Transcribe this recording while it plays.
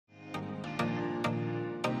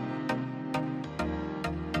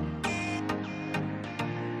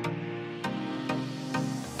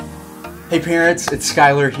Hey parents, it's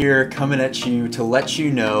Skylar here coming at you to let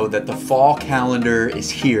you know that the fall calendar is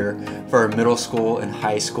here for our middle school and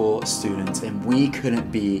high school students, and we couldn't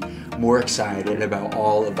be more excited about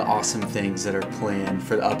all of the awesome things that are planned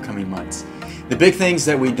for the upcoming months. The big things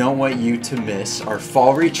that we don't want you to miss are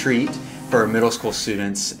fall retreat for our middle school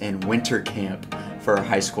students and winter camp for our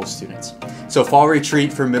high school students. So fall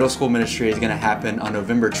retreat for middle school ministry is going to happen on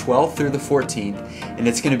November 12th through the 14th, and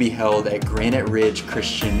it's going to be held at Granite Ridge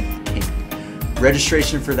Christian Camp.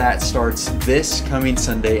 Registration for that starts this coming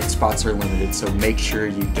Sunday and spots are limited, so make sure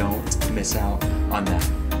you don't miss out on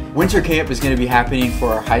that. Winter camp is going to be happening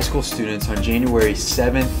for our high school students on January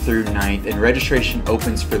 7th through 9th, and registration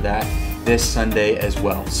opens for that this Sunday as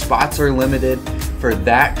well. Spots are limited for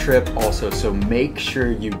that trip also, so make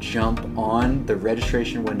sure you jump on the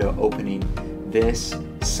registration window opening this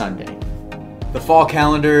Sunday. The fall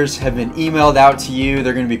calendars have been emailed out to you.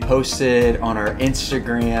 They're going to be posted on our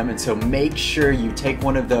Instagram, and so make sure you take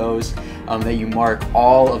one of those, that you mark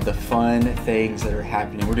all of the fun things that are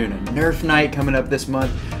happening. We're doing a Nerf night coming up this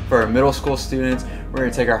month for our middle school students. We're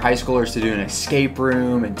going to take our high schoolers to do an escape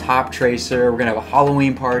room and top tracer. We're going to have a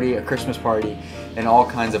Halloween party, a Christmas party, and all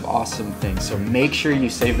kinds of awesome things. So make sure you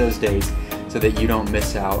save those dates so that you don't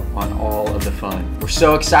miss out on all of the fun. We're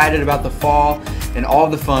so excited about the fall and all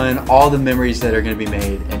the fun, all the memories that are going to be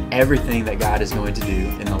made, and everything that God is going to do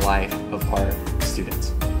in the life of our